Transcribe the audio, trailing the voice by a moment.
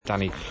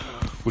Danny,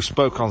 we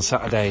spoke on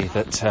Saturday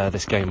that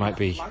this game might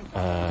be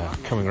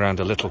coming around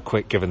a little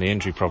quick given the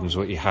injury problems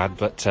what you had,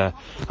 but a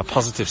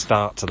positive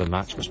start to the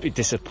match. Must be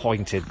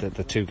disappointed that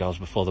the 2 goals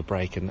before the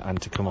break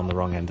and to come on the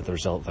wrong end of the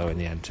result though in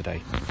the end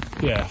today.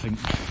 Yeah, I think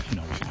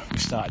we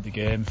started the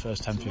game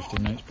first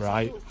 10-15 minutes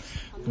bright.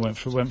 We went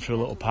through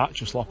a little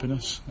patch of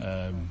sloppiness.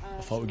 I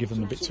thought we'd given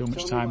them a bit too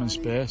much time and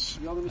space.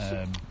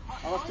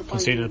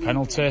 Conceded a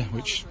penalty,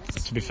 which,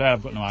 to be fair,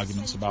 I've got no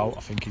arguments about. I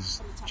think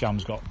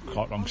Jam's got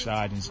caught wrong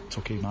side and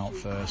took him out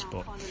first,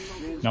 but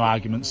no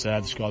arguments there.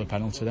 They scored a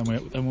penalty.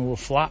 Then we were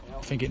flat.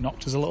 I think it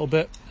knocked us a little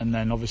bit, and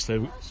then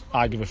obviously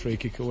I give a free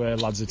kick away.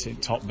 Lads are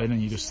top bin,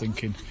 and you're just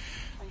thinking,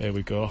 here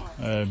we go.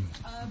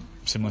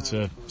 Similar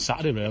to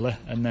Saturday, really.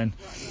 And then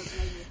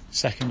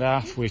second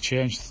half we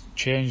changed.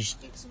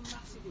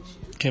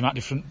 Came out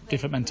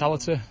different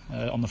mentality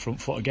on the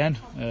front foot again.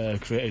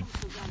 Created.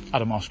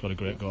 Adam Moss got a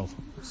great goal,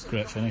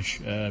 great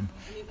finish. And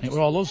it were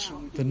all us.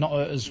 They're not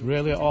hurt us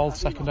really at all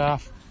second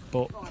half,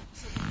 but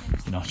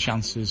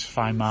chances,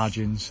 fine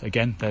margins.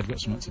 Again, they've got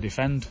something to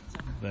defend.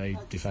 They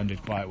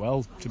defended quite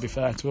well, to be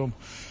fair to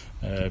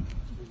them.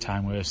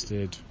 Time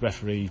wasted.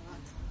 Referee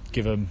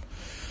give them.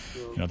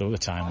 The other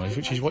time waste,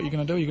 which is what you're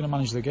going to do. You're going to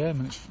manage the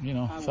game, and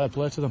it's fair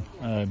play to them.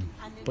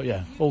 But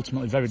yeah,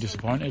 ultimately very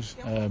disappointed,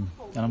 and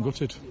I'm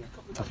gutted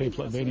for people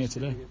that have been here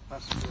today.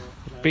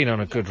 Been on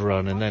a good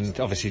run, and then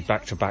obviously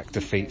back-to-back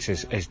defeats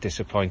is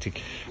disappointing.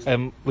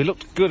 We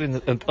looked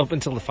good up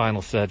until the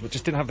final third, but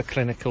just didn't have the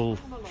clinical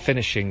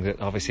finishing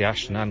that obviously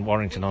Ashton and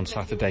Warrington on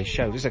Saturday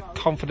showed. Is there a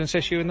confidence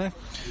issue in there?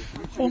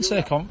 I won't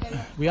say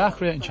we are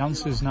creating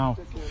chances now.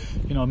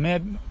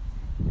 Maybe.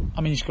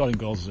 You're scoring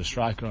goals as a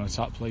striker on a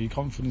tap play. Your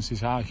confidence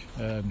is high.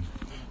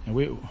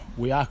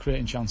 We are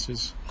creating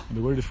chances. I'd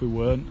be worried if we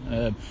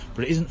weren't.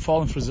 But it isn't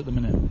falling for us at the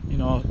minute.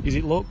 Is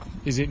it luck?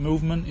 Is it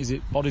movement? Is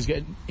it bodies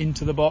getting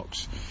into the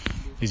box?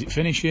 Is it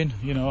finishing?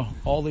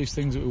 All these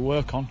things that we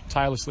work on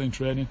tirelessly in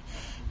training.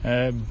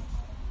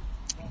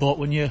 But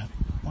when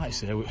like I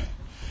say, we've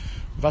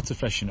had to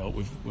freshen up.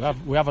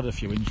 We have had a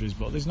few injuries,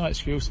 but there's no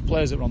excuse. The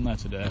players that are on there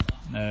today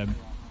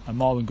are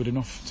more than good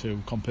enough to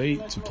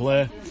compete, to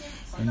play,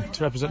 and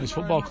to represent this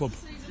football club.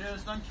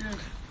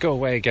 Go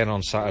away again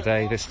on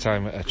Saturday, this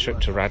time a trip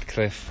to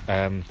Radcliffe.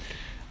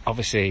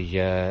 Obviously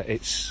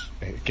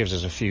it gives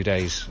us a few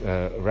days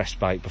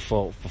respite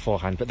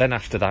beforehand, but then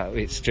after that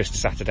it's just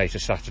Saturday to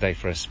Saturday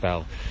for a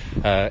spell.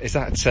 Is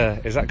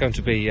that going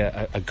to be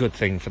a good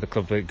thing for the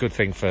club, a good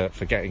thing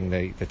for getting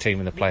the team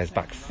and the players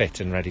back fit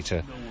and ready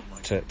to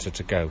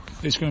go?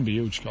 It's going to be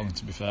huge, Colin,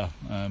 to be fair.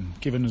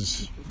 Giving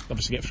us,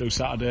 obviously, get through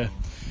Saturday,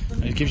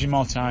 and it gives you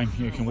more time.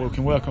 You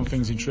can work on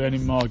things in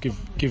training more,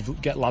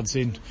 get lads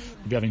in,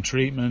 we'll be having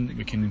treatment,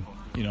 we can,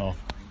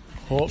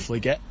 hopefully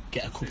get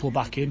a couple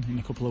back in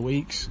a couple of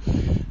weeks.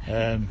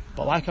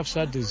 But like I've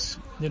said,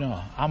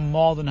 I'm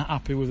more than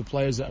happy with the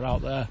players that are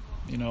out there.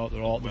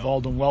 They've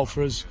all done well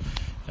for us.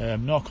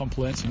 No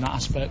complaints in that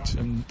aspect,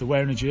 and they're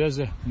wearing a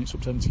jersey, and it's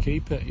up to them to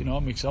keep it.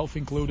 Myself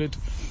included.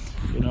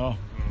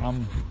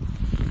 I'm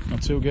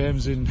 2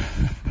 games in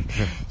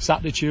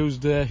Saturday,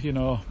 Tuesday.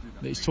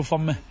 It's tough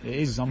on me. It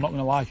is. I'm not going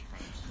to lie,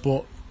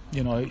 but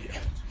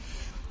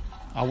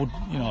I would.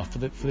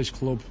 For this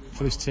club,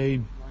 for this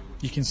team,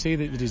 you can see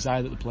the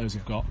desire that the players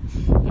have got.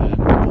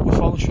 But we've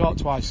fallen short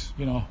twice.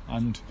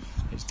 And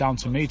it's down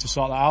to me to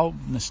sort that out,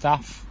 and the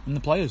staff and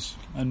the players,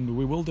 and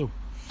we will do.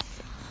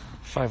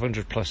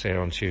 500 plus here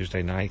on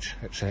Tuesday night.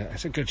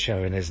 It's a good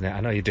showing, isn't it? I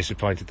know you're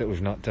disappointed that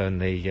we've not done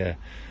the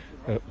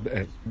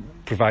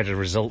provided a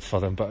result for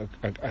them, but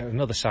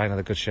another sign of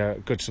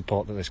the good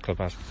support that this club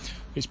has.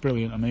 It's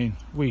brilliant.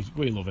 We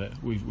love it.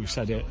 We've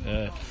said it.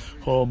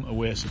 Home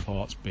away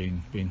support's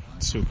been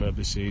superb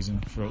this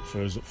season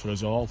for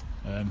us all,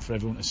 for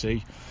everyone to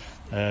see.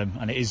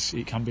 And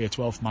it can be a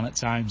 12th man at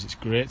times. It's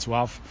great to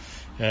have.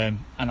 And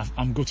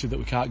I'm gutted that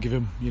we can't give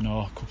him,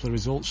 a couple of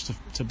results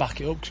to back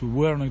it up, because we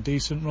were on a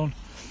decent run.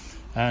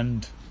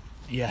 And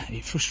yeah,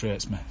 it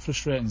frustrates me.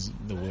 Frustrating's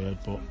the word,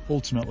 but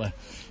ultimately,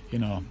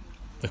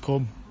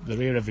 they're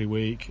here every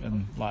week,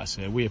 and like I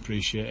say, we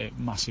appreciate it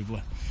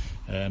massively.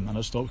 And I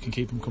just hope we can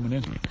keep them coming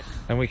in.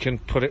 And we can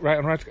put it right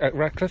on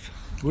Radcliffe?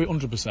 We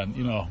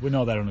 100%. We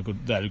know they're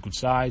a good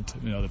side.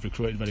 They've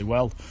recruited very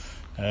well.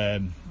 They're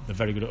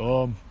very good at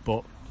home,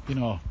 but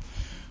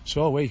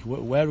so are we.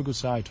 We're a good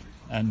side,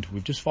 and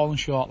we've just fallen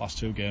short last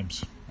 2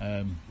 games.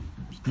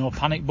 No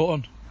panic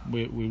button.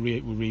 We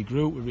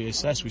regroup, we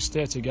reassess, we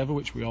stay together,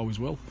 which we always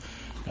will.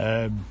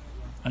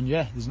 And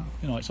yeah,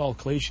 it's all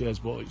cliches,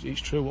 but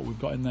it's true what we've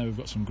got in there. We've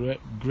got some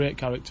great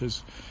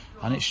characters,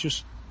 and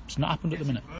it's not happened at the minute.